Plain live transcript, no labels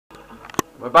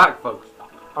We're back, folks.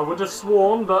 I would have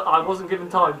sworn, but I wasn't given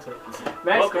time to.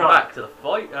 Welcome back to the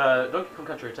fight. Donkey Kong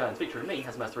Country Returns, featuring me,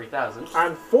 Hasmas 3000.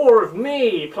 And 4 of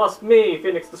me, plus me,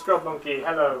 Phoenix the Scrub Monkey.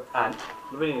 Hello. And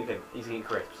The Mini King. he's eating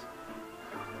crisps.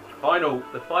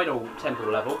 The final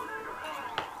temple level.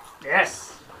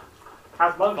 Yes.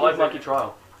 Has monkeys. 5 monkey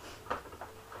trial.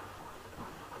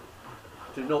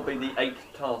 Should not be the 8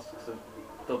 tasks of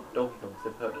Donkey Kong,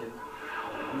 said Perkins.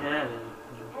 Yeah.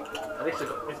 At least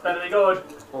It's better than good.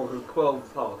 Or the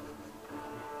 12 tasks.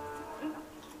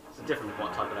 it's a different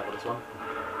one type of level, this one.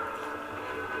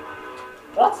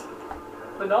 What?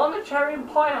 Banana, cherry, and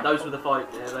pineapple. Those were the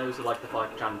 5, those are like the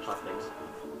 5 challenge type things.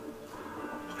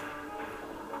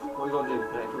 What you got to do?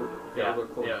 Connect all of them? Yeah, All the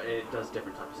corners. yeah, it does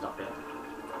different type of stuff,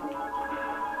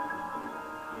 yeah.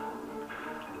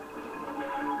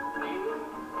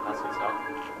 That's a good start.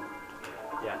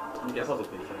 Yeah. You get a puzzle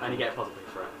piece. And you get a puzzle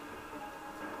piece, right?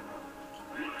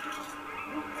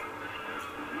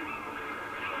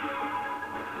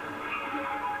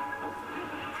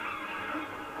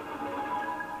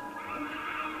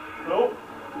 Oh.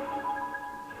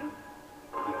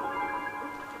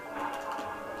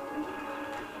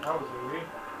 That was easy.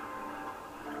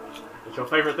 What's your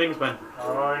favourite things, Ben?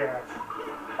 Oh, yes.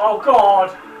 Oh, God.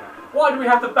 Why do we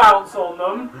have to bounce on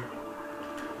them?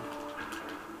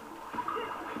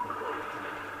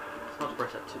 It's not to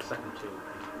press that second 2.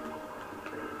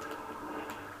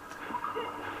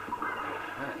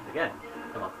 Alright, again.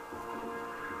 Come on.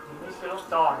 We're still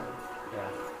dying. Yeah.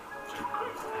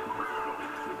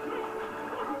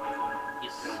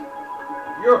 Yes.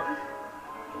 Yosh!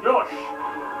 Yosh.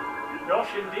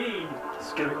 Yosh indeed.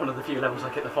 It's going to be one of the few levels I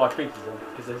get the 5 pieces in,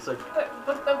 because they're so...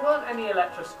 But there weren't any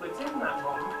electro squids in that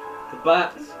one. The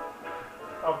bats!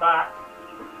 Oh, back.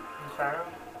 Okay.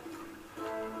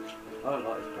 I don't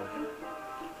like this place.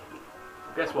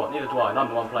 Guess what? Neither do I, and I'm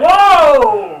the one playing.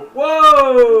 Whoa!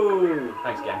 Whoa!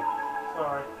 Thanks, gang.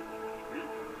 Sorry.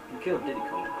 You killed Diddy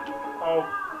Kong. Oh,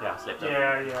 Yeah, I slipped up.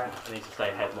 yeah. I need to stay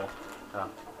ahead more. Oh.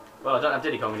 Well, I don't have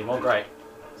Diddy Kong anymore, great.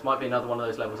 This might be another one of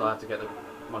those levels I have to get the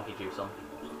monkey juice on.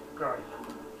 Great.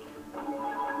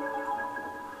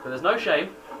 But there's no shame,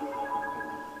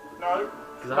 No.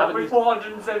 because I Not haven't with used...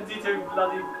 472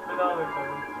 bloody banana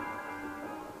things.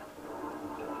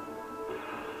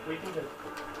 We can do it.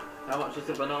 How much is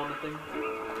the banana thing?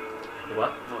 The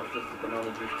what? How much does the banana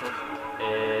juice cost?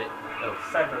 Oh,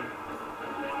 7.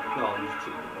 No, I'm just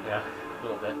cheating. yeah, a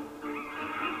little bit.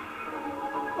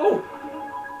 Oh!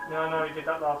 No, we did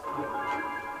that last time.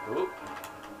 Ooh.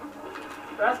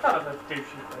 That's kind of a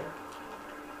douchey thing.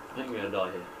 I think we're gonna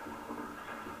die here.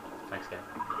 Thanks, gang.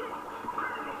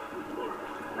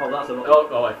 Oh, that's a lot.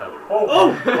 Oh, I fell. Oh!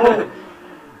 Oh!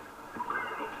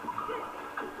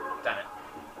 Damn it.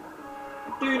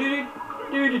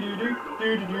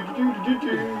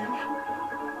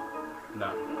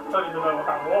 No. Don't even know what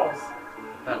that was.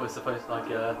 That was supposed to,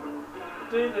 like, Oh,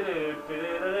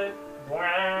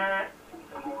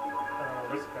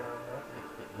 this guy.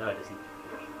 No, it isn't.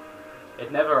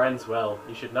 It never ends well.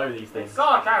 You should know these things.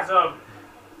 Sarcasm!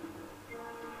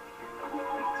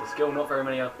 It's a skill not very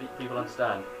many other people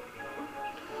understand.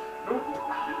 Nope.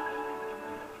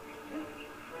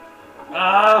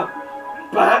 Ah!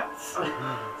 Bats!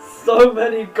 So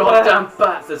many Goddamn bats!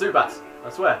 bats! They're Zubats, I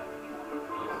swear.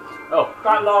 Oh.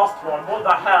 That last one, what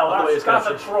the hell? I thought it was That's a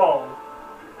gonna shoot. troll.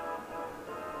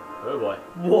 Oh boy.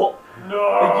 What? No!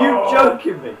 Are you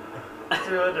joking me?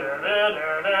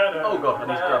 Oh god, I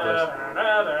need to grab those.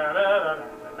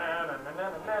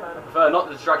 I prefer not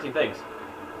the distracting things.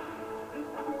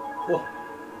 What?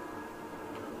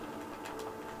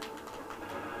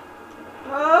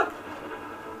 Ah!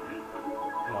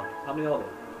 Come on. How many are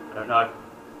there? I don't know.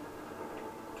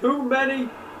 Too many!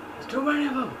 There's too many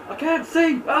of them! I can't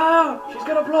see! Ah! She's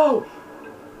gonna blow!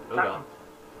 Oh god.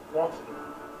 What?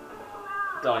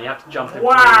 Darn, you have to jump in.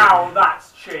 Wow,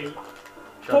 that's cheap.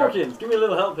 Porkins, give me a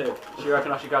little help here. Do you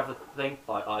reckon I should grab the thing?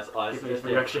 I Give me a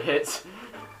few extra hits.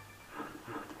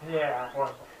 Yeah,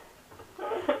 well.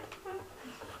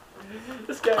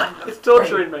 This game is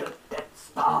torturing me. That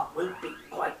spa will be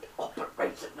quite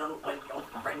operational when your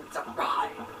friends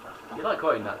arrive. You like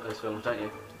quoting those films, don't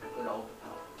you? No.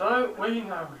 Don't we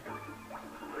know?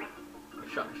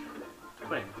 Shut.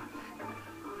 20.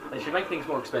 They should make things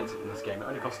more expensive in this game. It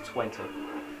only costs 20.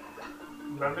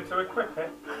 Remember to equip it.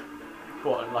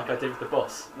 What, like I did with the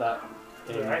boss? That.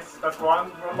 Yes, that's why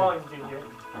I'm reminding you.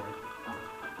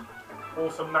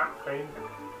 Awesome map thing.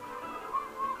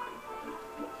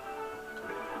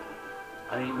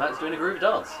 And Matt's doing a groovy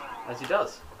dance, as he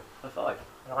does. High 5.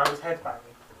 I was headbanging.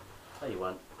 No, you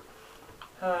weren't.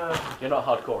 You're not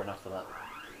hardcore enough for that.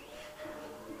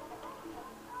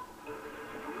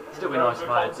 still be Going nice to if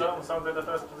a I had concert to. on Sunday the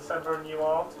 1st of December and you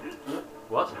aren't.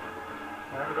 What?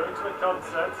 I'm going to a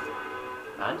concert.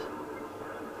 And?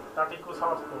 That equals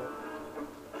hardcore.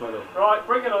 Right on. Right,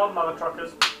 bring it on, mother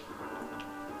truckers.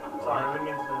 Sorry, I didn't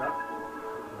mean to do that.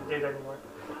 I did anyway.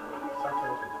 Exactly.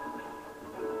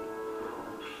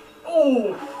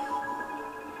 Oh!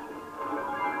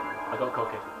 I got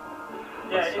cocky.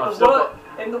 Yeah, I've still got-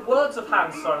 in the words of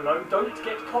Han Solo, don't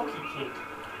get cocky, kid.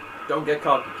 Don't get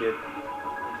cocky, kid.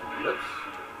 Oops.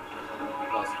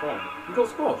 That's fun. You got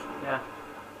squash. Yeah.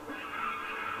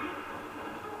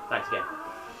 Thanks again.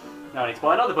 Now I need to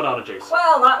buy another banana juice.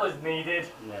 Well, that was needed.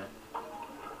 Yeah.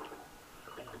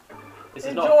 This is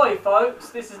Enjoy, folks.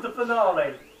 This is the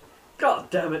finale. God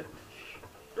damn it.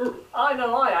 I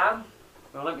know I am.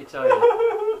 Well, let me tell you,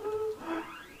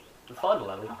 the final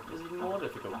level is even more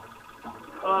difficult,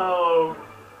 Oh.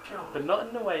 but not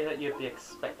in the way that you'd be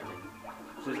expecting.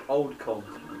 This is old comms.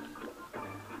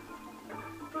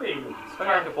 Please. Can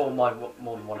I can bought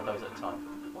more than one of those at a time?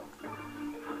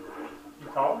 You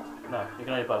can't? No, you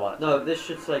can only buy one. No, this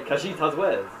should say Kashita's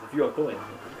wares if you are coin.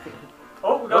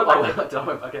 Oh, we're No, going back. don't.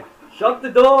 Okay. Shut the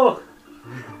door!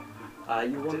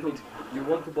 You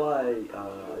want to buy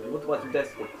some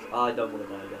desktop. I don't want to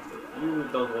buy a desktop. You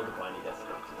don't want to buy any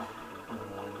desktop.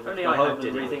 Only go I home have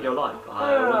and did. rethink your life.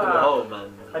 I want to go home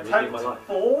and rethink Attempt my life.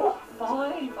 4?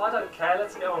 5? I don't care.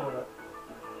 Let's get on with it.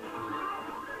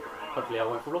 Hopefully I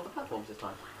won't fall off the platforms this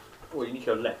time. Well, you need to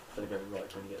go left instead of going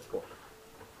right when you get a squash.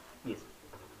 Yes.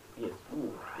 Yes.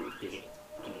 Ooh.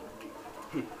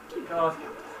 God.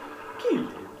 Kill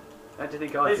him. How do you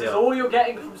think I This feel? is all you're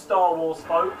getting from Star Wars,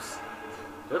 folks.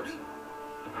 Oops.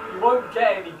 You won't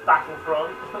get any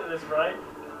Battlefront at this rate.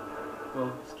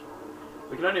 Well,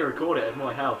 we can only record it at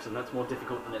my house, and that's more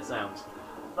difficult than it sounds.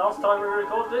 Last time we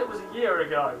recorded it was a year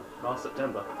ago. Last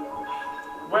September.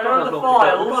 Where We are can't the have long to go. We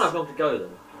can't files? have long to go then.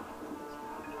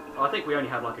 I think we only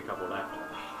have like a couple left.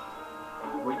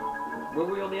 Were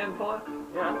we on the Empire?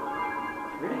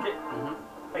 Yeah. Really?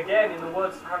 Mm-hmm. Again, in the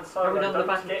words of Han Have Solo, we done the don't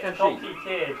back of get Kashyyyk? cocky,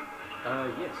 kid.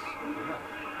 Yes. we have.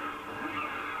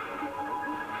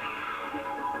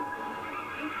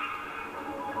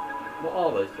 What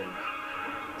are those things?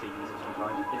 TVs of some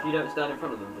kind. If you don't stand in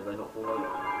front of them, do they not fall over?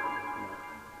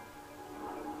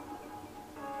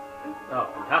 Oh,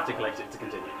 you have to collect it to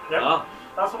continue. Yep. Ah,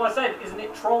 That's what I said, isn't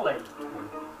it trolley?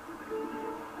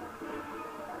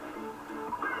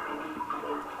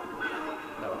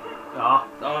 No. Ah.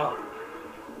 ah.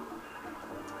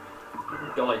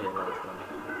 You die here last time.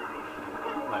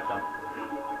 No, done.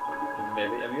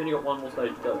 Maybe. Have you only got one more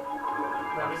stage to go?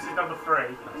 No, this is number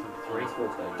 3. That's number 3. It's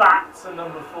 4 stages. Bats are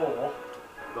number 4.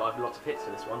 But I've lots of hits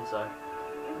for this one, so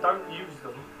Don't use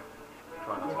them.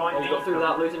 try not You to. might Oh, you got need through them.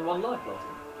 without losing one life last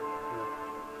time.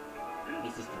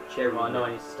 This is the cherry. Well, I know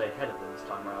I need to stay ahead of them this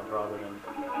time round rather than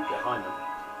behind them.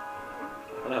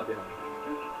 I know behind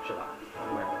you. Shut up.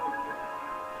 I'm wearing it.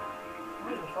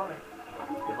 Not even funny.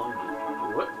 Behind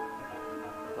you. What?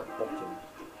 Like bottom.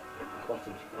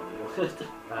 Bottom's funny.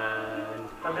 And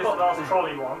And this last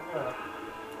trolley one. Yeah.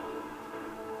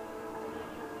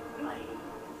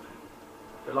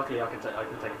 but luckily I can take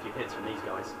a few hits from these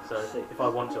guys. So Sick. if I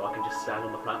want to, I can just stand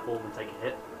on the platform and take a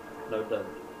hit. No, don't.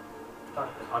 Don't.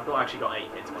 I've actually got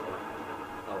 8 hits by the way,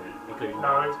 Oh, including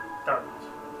No, don't.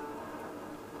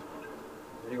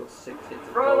 you only got 6 hits.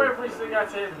 of Throw gold. everything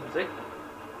at him. See?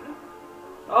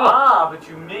 Oh! Ah, but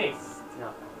you missed.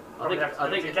 Yeah. Probably have to I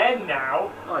do think it again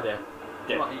now. Oh dear.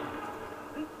 Yeah. Might-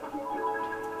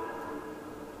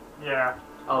 Yeah.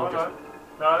 Oh, no, just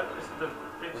no, this is the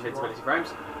bitchy one. invincibility frames.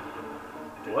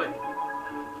 What?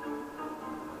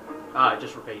 Ah, it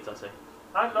just repeats, I see.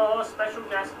 Hello, special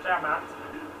guest Jamat.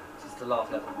 This is the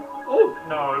last level. Oh!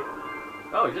 No,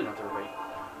 Oh, you didn't have to repeat.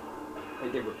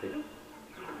 It did repeat.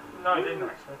 no, he didn't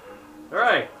actually.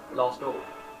 Hooray! Last orb.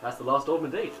 That's the last orb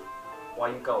indeed. Why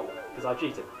you gold? Because I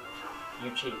cheated.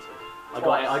 You cheated. I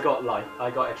Twice. got life. I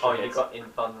got extra Oh, you hits. got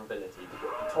invulnerability.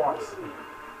 Twice.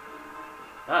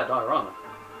 Ah, diorama.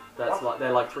 That's What? like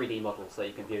they're like 3D models that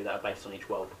you can view that are based on each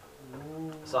world.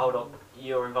 So hold on,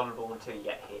 you're invulnerable until you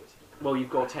get hit. Well, you've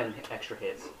got 10 extra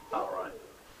hits. Oh, right.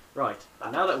 Right.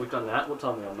 And now that we've done that, what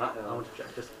time are we on that? I want to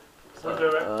check just. We'll do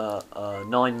it.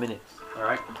 9 minutes. All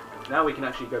right. Now we can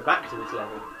actually go back to this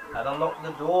level And unlock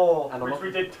the door. and Which unlock.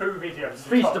 we did 2 videos.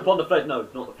 Feast upon the flesh. No,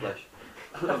 not the flesh.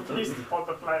 Feast upon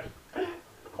the flesh.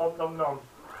 Om nom nom.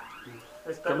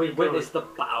 This Can better we be witness good. the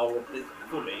battle of this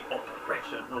fully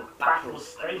operational Battle battle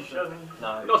station?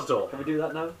 No. Not at all. Can we do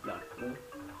that now? No. No?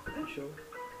 You sure?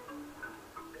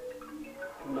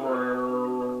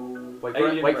 Wait for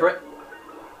it. Wait for it.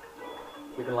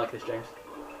 We're gonna like this, James.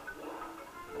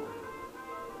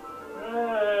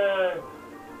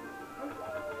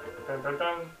 Dun, dun,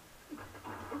 dun.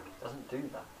 Doesn't do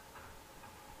that.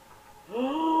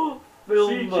 Film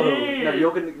CG. mode. No,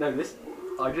 you're gonna no this.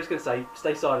 I'm just gonna say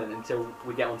stay silent until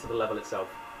we get onto the level itself.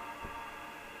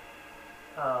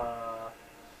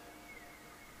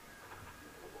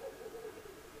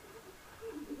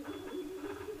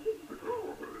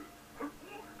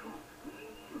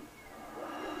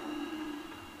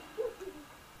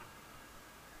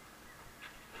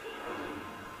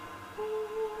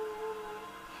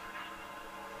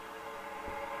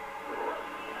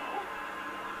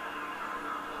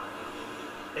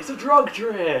 It's a drug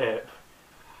trip,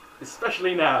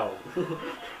 especially now. This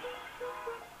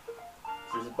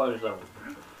is a bonus level.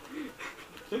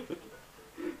 This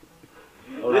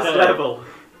level,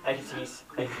 80s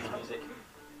music.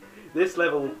 this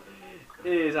level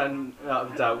is one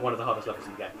of the hardest levels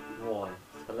in the game. Why?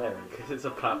 It's hilarious. Because it's a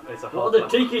hard. What are the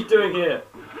platform. Tiki's doing here?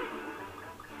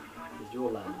 It's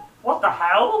your land. What the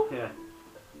hell? Yeah.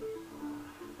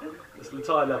 This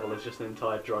entire level is just an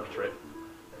entire drug trip.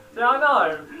 Yeah, I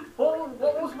know.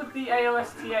 What was with the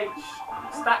AOSTH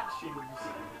statues?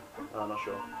 I'm not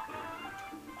sure.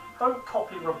 Don't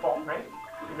copy Robotnik.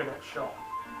 You're gonna get shot.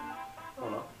 Oh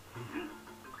no.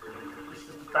 It's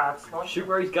just a bad sniper. Shoot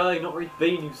where he's going, not where he's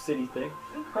been, you silly thing.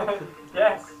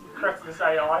 Yes, you cretinous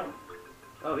AI.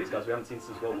 Oh, these guys we haven't seen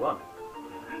since World War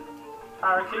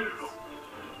Parakeets.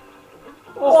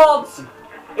 What?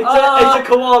 It's a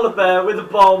koala bear with a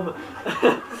bomb.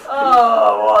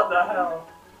 Oh, what the hell?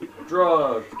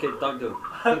 Drugs. Okay, don't do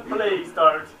it. Please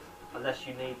don't. Unless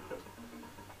you need them.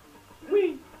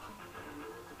 Whee!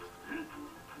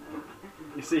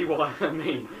 You see what I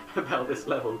mean about this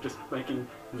level just making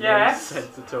Yes. no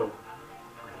sense at all.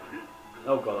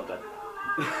 Oh god, I'm dead.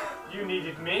 You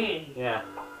needed me. Yeah,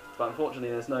 but unfortunately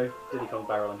there's no Diddy Kong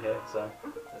barrel in here, so...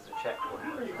 There's a checkpoint.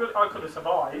 I could have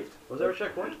survived. Was there a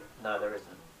checkpoint? No, there isn't.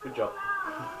 Good job.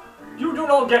 You do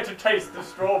not get to taste the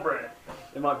strawberry.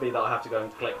 It might be that I have to go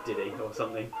and collect Diddy or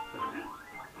something.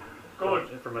 Good.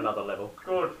 From another level.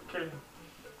 Good. Kill him.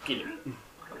 Kill him.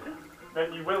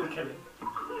 Then you will kill him.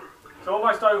 It's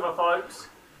almost over, folks.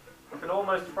 I can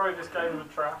almost throw this game in the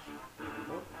trash.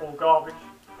 Or garbage.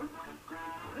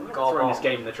 I'm not throwing this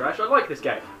game in the trash. I like this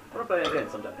game. I want to play it again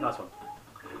someday. Nice one.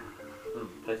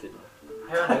 Place it.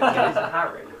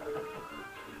 Harry.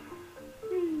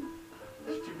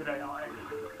 Stupid AI.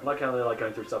 I like how they're like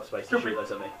going through subspace to shoot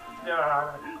those at me. Yeah,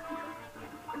 I know.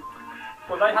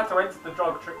 Well, they had to enter the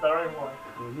drug trip their own way.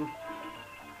 Mm-hmm.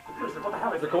 What the hell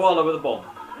is It's a this? koala with a bomb. I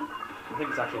think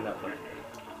it's actually in that one.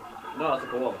 No, it's a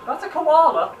koala. That's a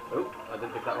koala. Oh, I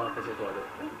didn't pick that one up as I thought I did.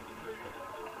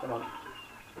 Come on.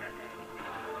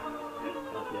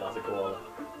 Yeah, that's a koala.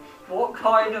 What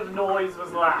kind of noise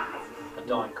was that? A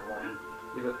dying koala.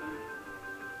 Leave it.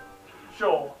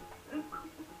 Sure.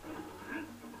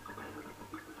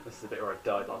 This is the bit where I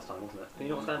died last time, wasn't it? Can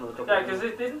you not stand on the top Yeah, of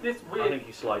it? because this I weird think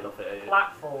you slide off it.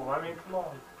 platform, I mean, come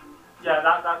on. Yeah,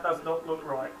 that does not look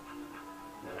right.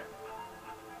 No.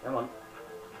 Come on.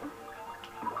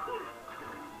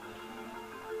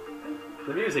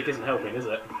 The music isn't helping, is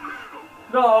it?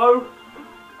 No!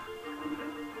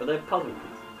 Are they puzzle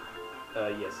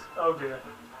pieces? Yes. Oh dear.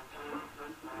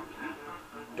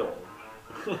 Dog.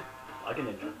 Like a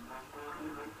ninja.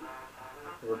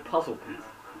 They're a puzzle piece.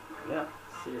 Yeah.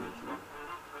 Seriously.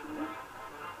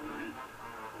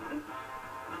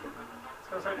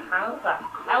 So I said,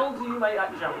 how do you make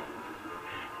that jump?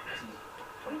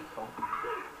 Donkey Kong.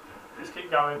 Just keep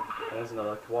going. There's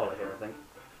another koala here, I think.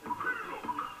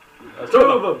 Two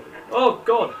of them! Oh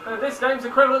god! This game's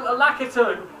equivalent to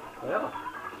Lakitu. They are.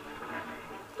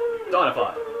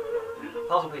 Dynafire.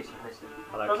 Puzzle piece, you missed it.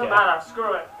 I don't Doesn't care. matter,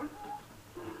 screw it.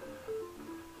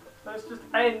 Let's just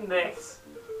end this.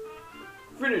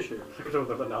 Finish him! Look at all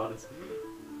the bananas.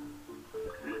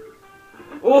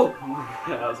 Oh!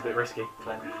 That was a bit risky.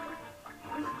 Clenched.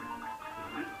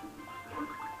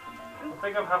 I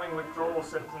think I'm having withdrawal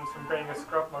symptoms from being a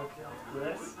scrub monkey after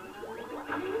this.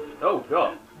 Oh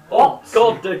god. Oh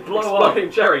god, they blow up!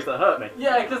 Exploding cherries that hurt me.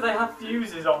 Yeah, because they have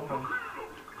fuses on them.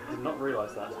 I did not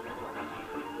realise that.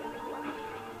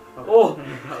 Oh!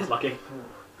 That was lucky.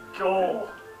 Gore.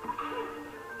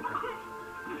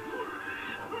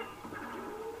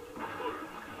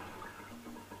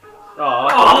 Oh,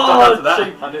 I done that.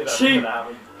 cheap! I knew that was Cheap. gonna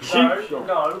happen. No, Cheap shot.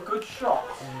 no, good shot.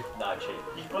 No, cheap.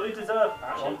 You fully deserve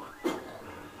that one.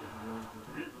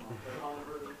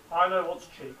 I know what's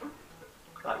cheap.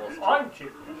 That was cheap. I'm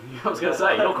cheap. I was going to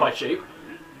say, you're quite cheap.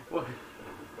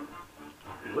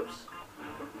 Whoops.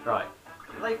 Right.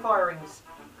 Are they firing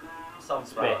some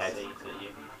Spearhead. seeds at you?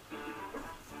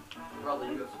 Rather,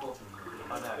 you got spotted.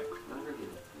 I know.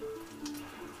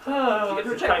 Oh, Did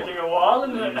you it's get a taking a while,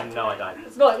 isn't it? No, I don't.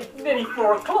 It's not. It's nearly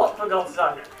 4 o'clock for God's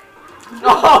sake.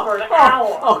 Oh, For an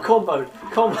hour. oh, combo.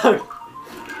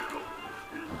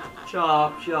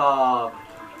 Chop, chop.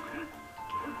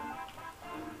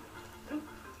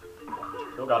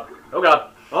 Oh god. Oh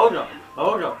god. Oh god.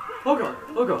 Oh god. Oh god.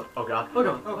 Oh god. Oh god. Oh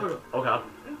god. Oh god. Oh god.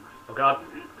 Oh god.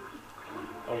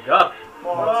 Oh god.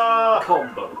 What? Ah.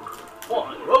 Combo.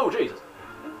 What? Oh Jesus.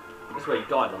 That's where you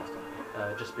died last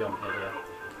time. Just beyond here, yeah.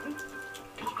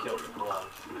 Because you killed the blood.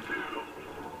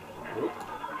 Oop.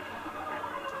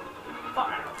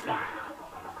 Fire.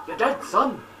 You're dead,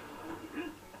 son.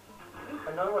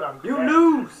 I know what I'm You getting.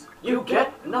 lose. You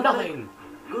get nothing.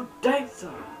 Good day, sir.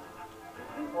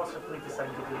 What have we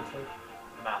descended into?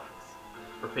 Madness.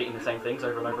 Repeating the same things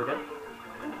over and over again.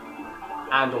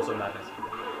 And also madness.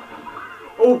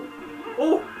 Oh.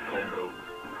 Oh. Combo.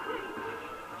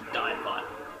 Die fire.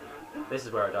 This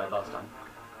is where I died last time.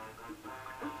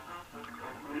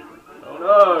 Oh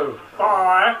no!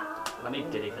 Fire. I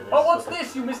need Diddy for this. Oh, what's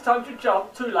this? You mistimed your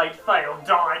jump. Too late. Fail.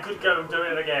 Die. Good go. Do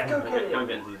it again. Go get it. Go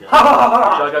get it. Should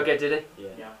I go get Diddy? Yeah.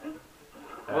 Alright.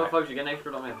 Well, folks, you get an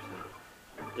extra long episode.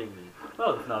 Ding me.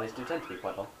 Well, the finales do tend to be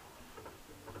quite long.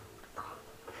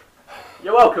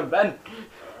 You're welcome, Ben!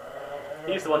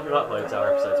 He's the one who uploads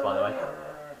our episodes, by the way.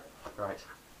 Right.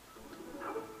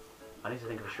 I need to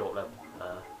think of a short level.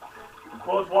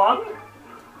 Quad 1.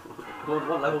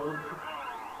 What level 1?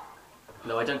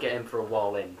 No, I don't get in for a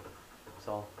while in.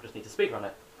 So I'll just need to speedrun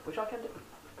it, which I can do.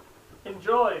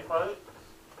 Enjoy, folks.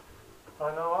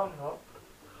 I know I'm not.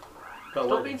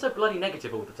 Stop being so bloody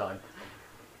negative all the time.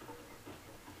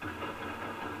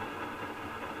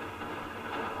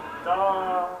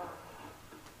 Die.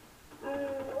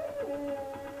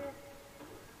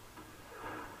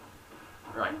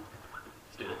 Right.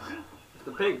 Let's do this. It's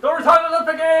the pig. The return of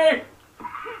the piggy!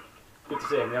 Good to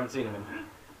see him. We haven't seen him in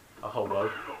a whole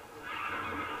load.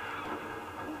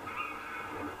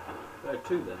 There are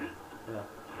 2 then. Yeah.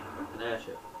 An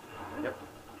airship. Yep.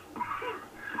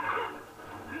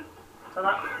 So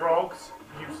that frog's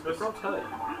The useless. frog's hurt.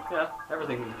 Yeah.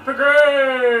 Everything.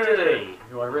 Piggy! Diddy,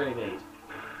 who I really need.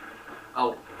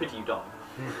 Oh, pity you died.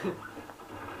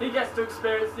 He gets to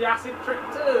experience the acid trick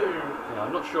too. Yeah,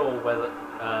 I'm not sure whether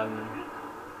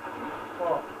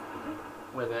What?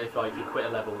 whether if like you quit a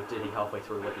level with Diddy halfway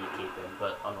through, whether you keep him,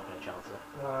 but I'm not going to chance it.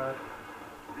 No.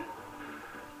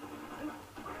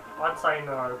 I'd say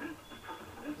no.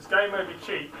 This game may be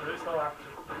cheap, but it's not actually.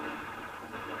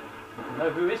 You know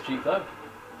who is cheap though?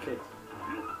 Kids.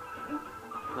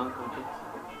 Non-con kids.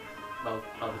 Well,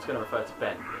 I was going to refer to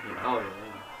Ben. But, you know. Oh, yeah.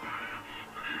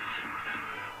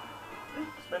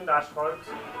 Spin dash, folks.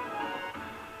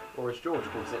 Or as George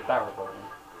calls it, barrel rolling.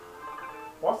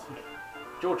 What?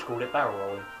 George called it barrel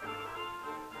rolling.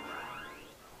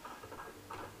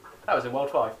 That was in World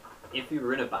 5. If you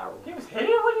were in a barrel. He was here when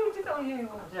you did that? Oh, yeah, he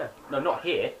was. Yeah. No, not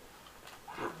here.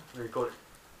 We recorded.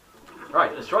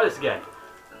 Right, let's try this again.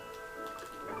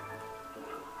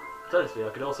 Honestly, I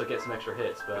could also get some extra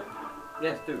hits, but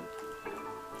Yes, do.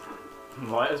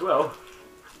 might as well.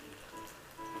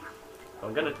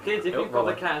 I'm gonna. Kids, if Oh, you've got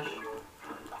the rolling. cash.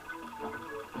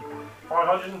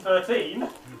 513.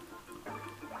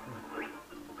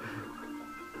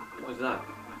 What is that?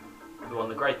 The one,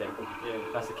 the grey thing. Yeah.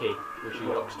 That's the key, which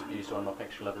you use to unlock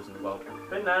extra levels in the world.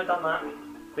 Been there, done that.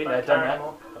 Been Don't there, done care that.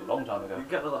 anymore. A long time ago. You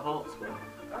get another heart square.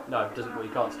 No, it doesn't. Well,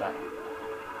 you can't stack.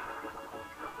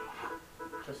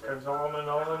 Just goes on and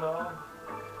on and on.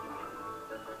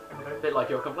 A bit like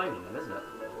you're complaining, then, isn't it?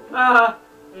 Ah!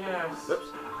 Yes. Whoops.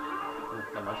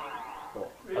 Never mind.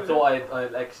 What? I thought I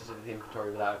exited the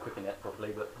inventory without equipping it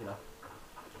properly, but you know.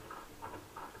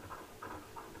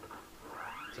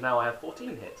 So now I have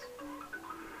 14 hits.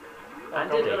 And I'm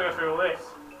Diddy. gonna go through all this.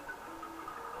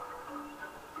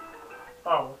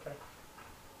 Oh, okay.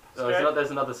 So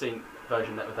there's another scene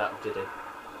version without Diddy.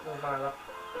 Doesn't matter.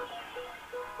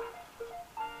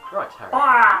 Right, Harry.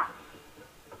 Ah!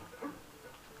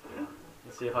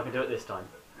 Let's see if I can do it this time.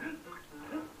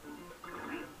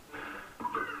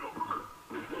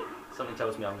 Something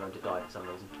tells me I'm going to die for some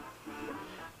reason.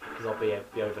 Because I'll be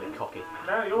overly cocky.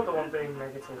 Now you're the one being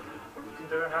negative. You can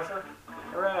do it, Hazard.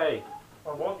 Hooray!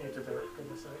 I want you to do it, for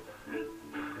goodness sake. Yeah,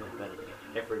 better do it.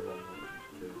 Everyone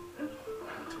wants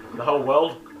to. The whole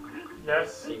world?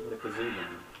 Yes. Even the Kazuma.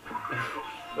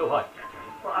 Oh, hi.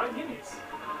 Well, Alec Guinness.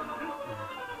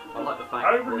 I like the fact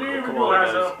I that believe the in you, koala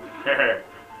Hazard.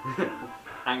 goes,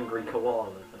 angry koala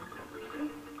thing.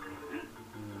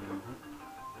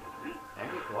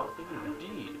 Angry koala thing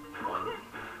indeed. One.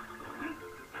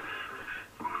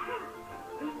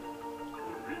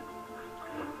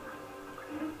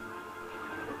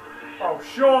 Oh,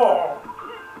 sure!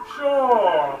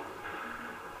 Sure!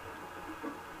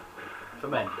 For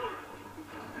men.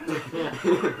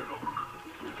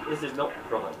 This is not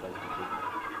product placement.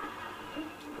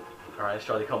 Alright, let's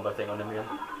try the combo thing on him again.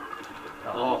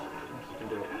 Oh, you can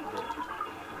do it.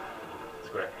 It's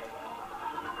great.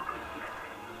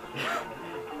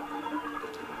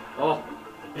 Oh,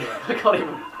 I can't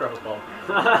even throw a bomb.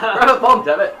 Throw a bomb,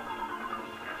 damn it!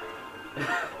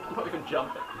 I'm not even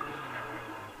jumping.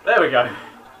 There we go.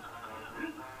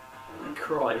 he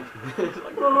cried. It's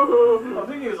like, I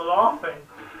think he was laughing.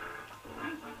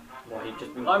 What, he'd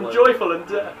just been I'm cloned. joyful and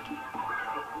deaf.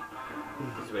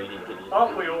 This is where you need to get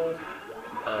Aren't we all?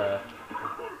 No.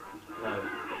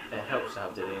 It helps to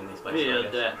have Diddy in these places. I Fear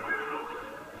guess. death.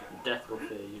 Death will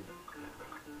fear you.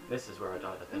 This is where I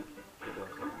died, I think. It was.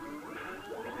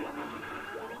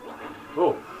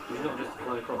 Oh! He's not just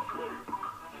flying across.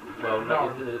 Well,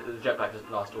 No. the jetpack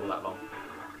doesn't last all that long.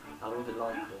 How long did it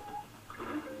last for?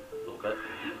 A little bit.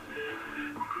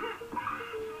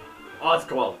 Oh, it's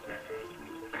cool.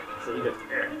 So you go.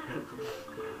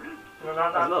 No, There's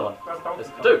another one. That's not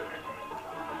There's two!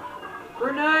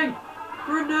 Grenade!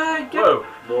 Grenade! Get Whoa!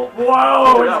 More. Whoa,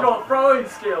 Oh, he's no. got throwing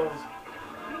skills.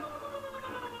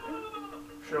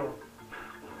 Sure.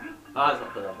 Ah, it's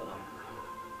not the other one.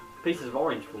 Pieces of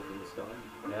orange fall from the sky.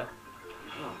 Yeah,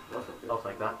 Oh, that's not good. I'll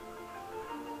take that.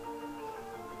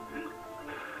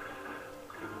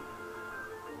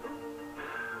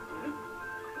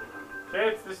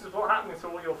 Kids, this is what happens to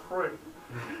all your fruit.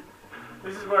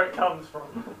 This is where it comes from.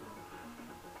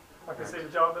 I can see the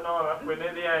giant banana. We're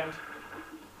near the end.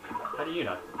 How do you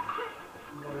know?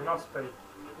 Well, it must be.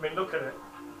 I mean, look at it.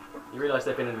 You realise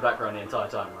they've been in the background the entire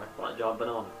time, right? Like a giant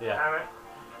banana. Yeah. Damn it.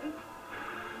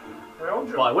 We're on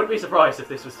But I wouldn't be surprised if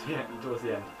this was the end, towards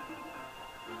the end.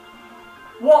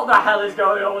 What the hell is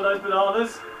going on with those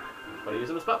bananas? But I use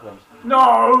them as platforms.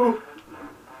 No!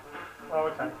 Oh,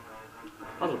 okay.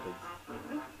 Puzzle piece.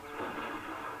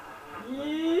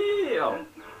 Yeah!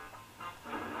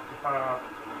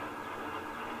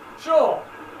 Sure!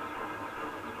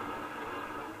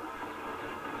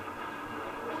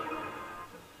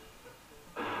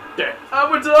 Yeah.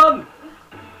 And we're done!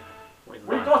 Wait,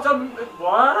 We right. got a...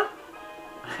 What?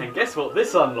 And guess what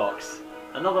this unlocks?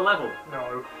 Another level.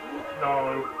 No.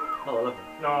 No. Another level.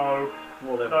 No.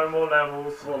 More level. No more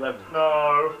levels. More level.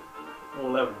 No. More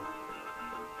level.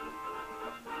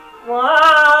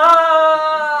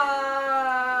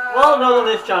 Well, not on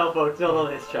this channel, folks. Not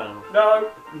on this channel.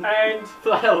 No. End. For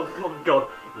the hell of God,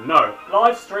 no.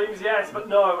 Live streams, yes, but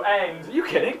no. End. Are you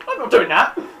kidding? I'm not doing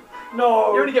that!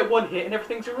 No. You only get one hit and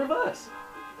everything's in reverse.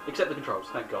 Except the controls,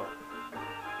 thank God.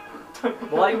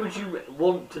 Why would you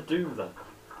want to do that?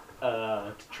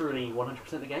 To truly 100%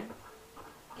 the game.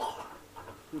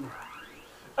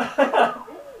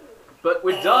 But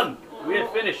we're done! We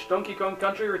have finished Donkey Kong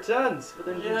Country Returns for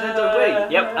the Nintendo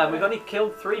Wii. Yep, and we've only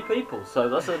killed 3 people, so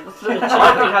that's an achievement.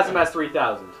 Has him as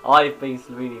 3,000. I've been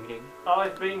Slovenian King.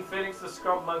 I've been Phoenix the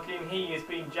Scrub Monkey and he has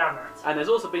been Janet. And there's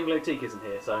also been Glotikas in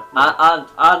here, so...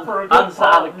 For a good And Sir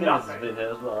part of Anakin has nothing. been here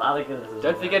as well. Anakin is as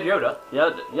Don't well. forget Yoda.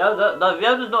 Yoda, no,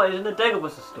 Yoda's not, he's in the Dagobah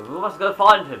system. We must go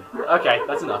find him. Okay,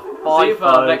 that's enough. Bye, See you for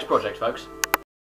our folks. next project, folks.